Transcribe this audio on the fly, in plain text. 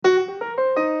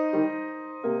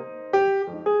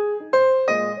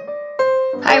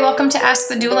welcome to Ask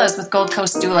the Doulas with Gold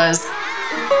Coast Doulas.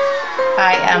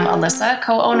 I am Alyssa,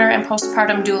 co-owner and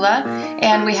postpartum doula,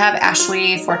 and we have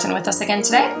Ashley Fortin with us again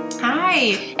today.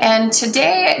 Hi. And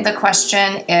today the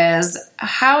question is,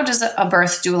 how does a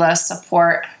birth doula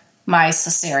support my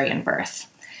cesarean birth?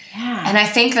 Yeah. And I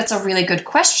think that's a really good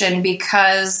question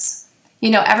because,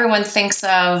 everyone thinks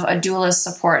of a doula's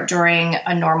support during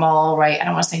a normal, right? I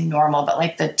don't want to say normal, but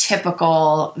like the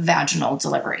typical vaginal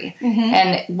delivery. Mm-hmm.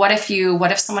 And what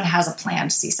if someone has a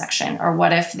planned C-section, or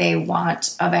what if they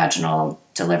want a vaginal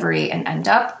delivery and end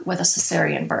up with a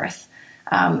cesarean birth?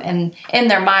 And in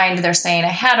their mind, they're saying, I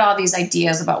had all these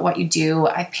ideas about what you do.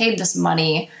 I paid this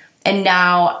money and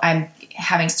now I'm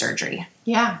having surgery.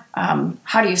 Yeah.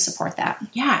 How do you support that?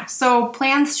 Yeah. So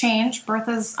plans change. Birth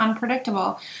is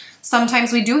unpredictable.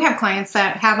 Sometimes we do have clients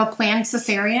that have a planned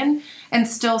cesarean and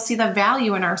still see the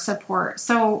value in our support.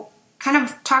 So kind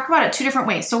of talk about it two different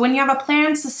ways. So when you have a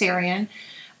planned cesarean,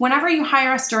 whenever you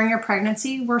hire us during your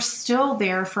pregnancy, we're still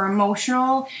there for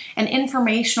emotional and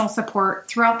informational support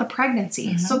throughout the pregnancy.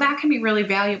 Mm-hmm. So that can be really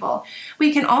valuable.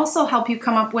 We can also help you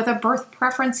come up with a birth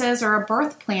preferences or a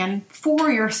birth plan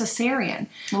for your cesarean.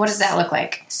 What does that look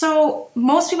like? So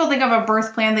most people think of a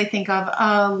birth plan, they think of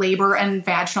a labor and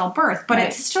vaginal birth, but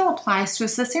It still applies to a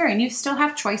cesarean. You still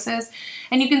have choices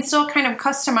and you can still kind of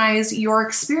customize your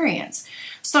experience.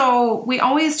 So we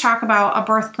always talk about a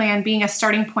birth plan being a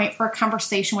starting point for a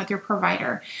conversation with your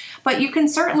provider. But you can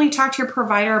certainly talk to your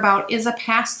provider about, is a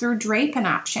pass-through drape an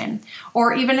option?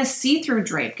 Or even a see-through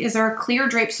drape? Is there a clear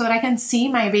drape so that I can see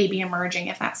my baby emerging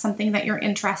if that's something that you're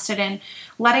interested in?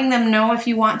 Letting them know if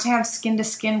you want to have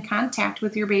skin-to-skin contact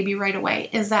with your baby right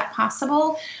away. Is that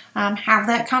possible? Have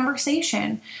that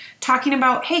conversation. Talking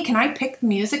about, hey, can I pick the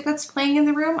music that's playing in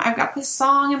the room? I've got this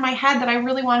song in my head that I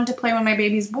really wanted to play when my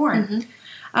baby's born. Mm-hmm.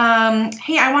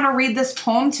 Hey, I want to read this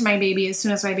poem to my baby as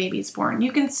soon as my baby's born.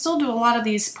 You can still do a lot of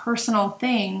these personal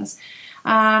things.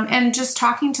 And just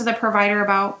talking to the provider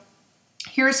about,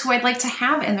 here's who I'd like to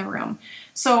have in the room.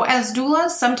 So as doulas,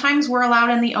 sometimes we're allowed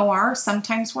in the OR,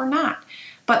 sometimes we're not.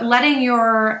 But letting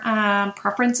your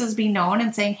preferences be known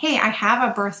and saying, hey, I have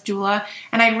a birth doula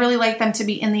and I'd really like them to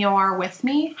be in the OR with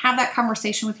me. Have that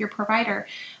conversation with your provider.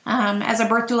 As a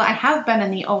birth doula, I have been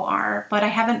in the OR, but I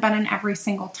haven't been in every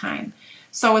single time.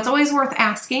 So it's always worth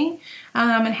asking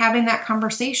and having that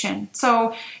conversation.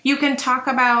 So you can talk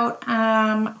about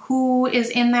who is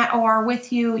in that OR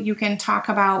with you. You can talk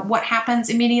about what happens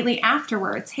immediately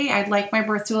afterwards. Hey, I'd like my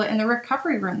birth doula in the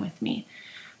recovery room with me.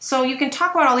 So you can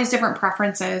talk about all these different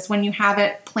preferences when you have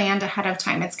it planned ahead of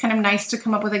time. It's kind of nice to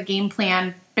come up with a game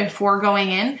plan before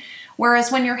going in.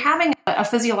 Whereas when you're having a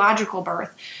physiological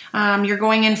birth, you're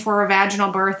going in for a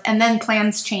vaginal birth and then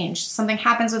plans change. Something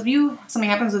happens with you, something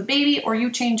happens with baby, or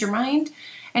you change your mind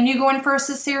and you go in for a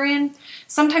cesarean.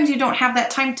 Sometimes you don't have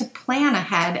that time to plan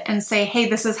ahead and say, hey,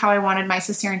 this is how I wanted my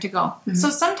cesarean to go. Mm-hmm. So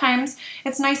sometimes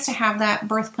it's nice to have that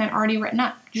birth plan already written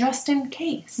up just in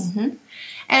case. Mm-hmm.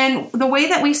 And the way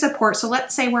that we support, so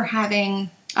let's say we're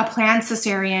having a planned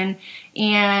cesarean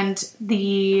and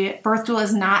the birth doula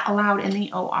is not allowed in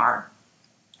the OR.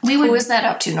 Who is that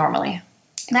up to normally?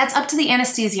 That's up to the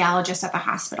anesthesiologist at the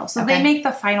hospital. So They make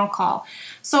the final call.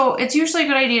 So it's usually a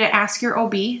good idea to ask your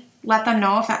OB, let them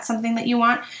know if that's something that you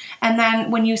want. And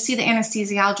then when you see the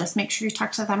anesthesiologist, make sure you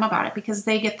talk to them about it because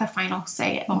they get the final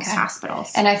say at most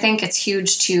hospitals. And I think it's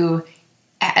huge to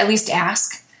at least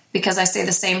ask, because I say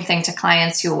the same thing to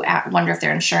clients who wonder if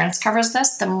their insurance covers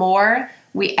this. The more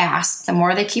we ask, the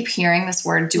more they keep hearing this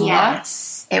word doula.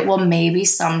 Yes. It will maybe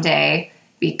someday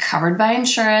be covered by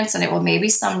insurance, and it will maybe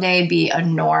someday be a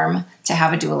norm to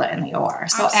have a doula in the OR.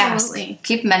 So Absolutely. Ask.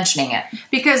 Keep mentioning it.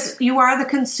 Because you are the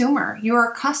consumer. You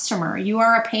are a customer. You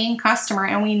are a paying customer,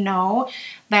 and we know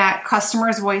that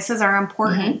customers' voices are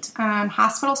important. Mm-hmm.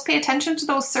 Hospitals pay attention to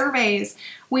those surveys.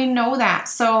 We know that.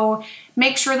 So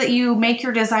make sure that you make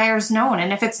your desires known.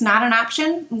 And if it's not an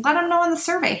option, let them know in the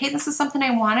survey. Hey, this is something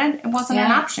I wanted. It wasn't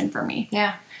an option for me.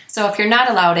 Yeah. So if you're not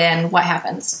allowed in, what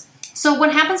happens? So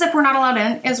what happens if we're not allowed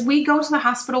in is we go to the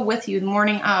hospital with you the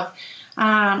morning of.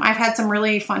 I've had some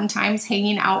really fun times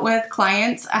hanging out with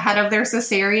clients ahead of their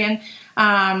cesarean,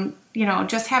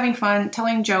 just having fun,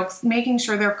 telling jokes, making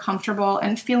sure they're comfortable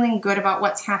and feeling good about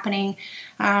what's happening,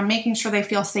 making sure they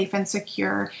feel safe and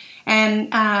secure,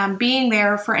 and being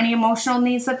there for any emotional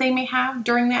needs that they may have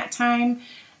during that time.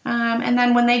 And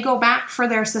then when they go back for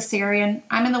their cesarean,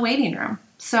 I'm in the waiting room.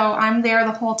 So I'm there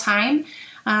the whole time.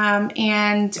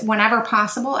 And whenever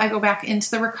possible, I go back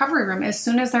into the recovery room as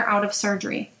soon as they're out of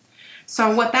surgery.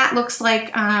 So what that looks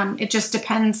like, it just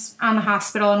depends on the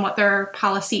hospital and what their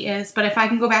policy is. But if I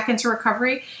can go back into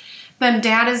recovery, Then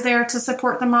dad is there to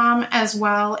support the mom as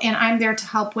well, and I'm there to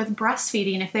help with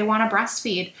breastfeeding if they want to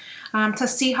breastfeed, to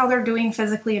see how they're doing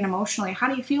physically and emotionally. How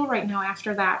do you feel right now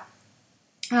after that?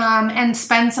 And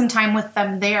spend some time with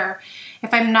them there.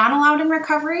 If I'm not allowed in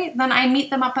recovery, then I meet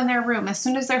them up in their room as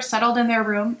soon as they're settled in their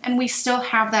room, and we still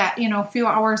have that, few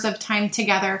hours of time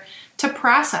together to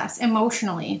process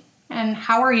emotionally. And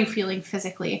how are you feeling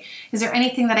physically? Is there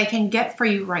anything that I can get for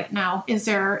you right now? Is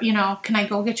there, can I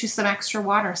go get you some extra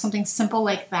water? Something simple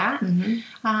like that.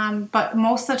 Mm-hmm. But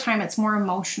most of the time it's more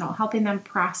emotional, helping them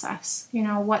process,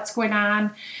 what's going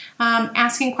on.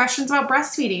 Asking questions about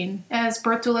breastfeeding. As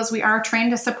birth doulas, we are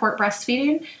trained to support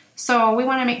breastfeeding. So we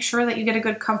want to make sure that you get a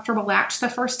good, comfortable latch the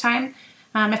first time.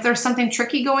 If there's something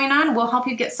tricky going on, we'll help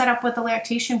you get set up with a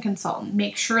lactation consultant.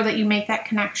 Make sure that you make that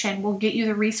connection. We'll get you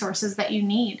the resources that you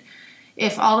need.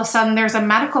 If all of a sudden there's a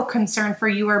medical concern for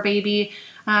you or baby,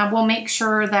 we'll make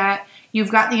sure that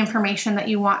you've got the information that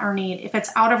you want or need. If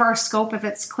it's out of our scope, if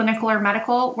it's clinical or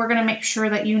medical, we're going to make sure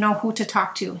that you know who to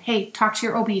talk to. Hey, talk to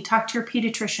your OB, talk to your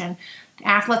pediatrician.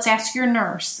 Let's ask your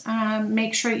nurse.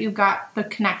 Make sure you've got the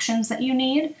connections that you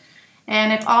need.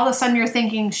 And if all of a sudden you're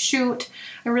thinking, shoot,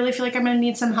 I really feel like I'm going to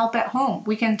need some help at home,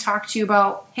 we can talk to you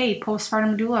about, hey,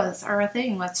 postpartum doulas are a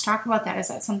thing. Let's talk about that. Is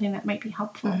that something that might be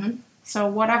helpful? Mm-hmm. So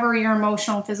whatever your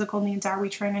emotional and physical needs are, we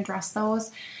try and address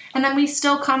those. And then we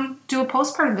still come do a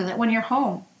postpartum visit when you're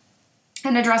home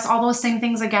and address all those same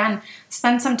things again.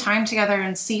 Spend some time together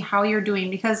and see how you're doing,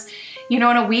 because, in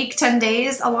a week, 10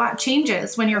 days, a lot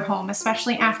changes when you're home,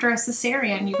 especially after a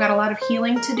cesarean. You've got a lot of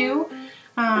healing to do.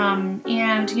 And,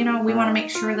 we want to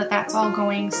make sure that that's all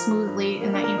going smoothly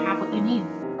and that you have what you need.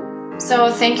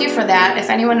 So thank you for that. If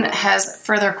anyone has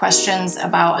further questions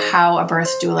about how a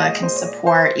birth doula can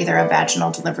support either a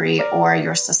vaginal delivery or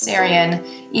your cesarean,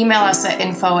 email us at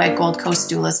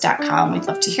info@goldcoastdoulas.com. We'd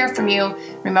love to hear from you.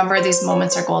 Remember, these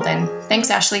moments are golden.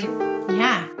 Thanks, Ashley.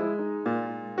 Yeah.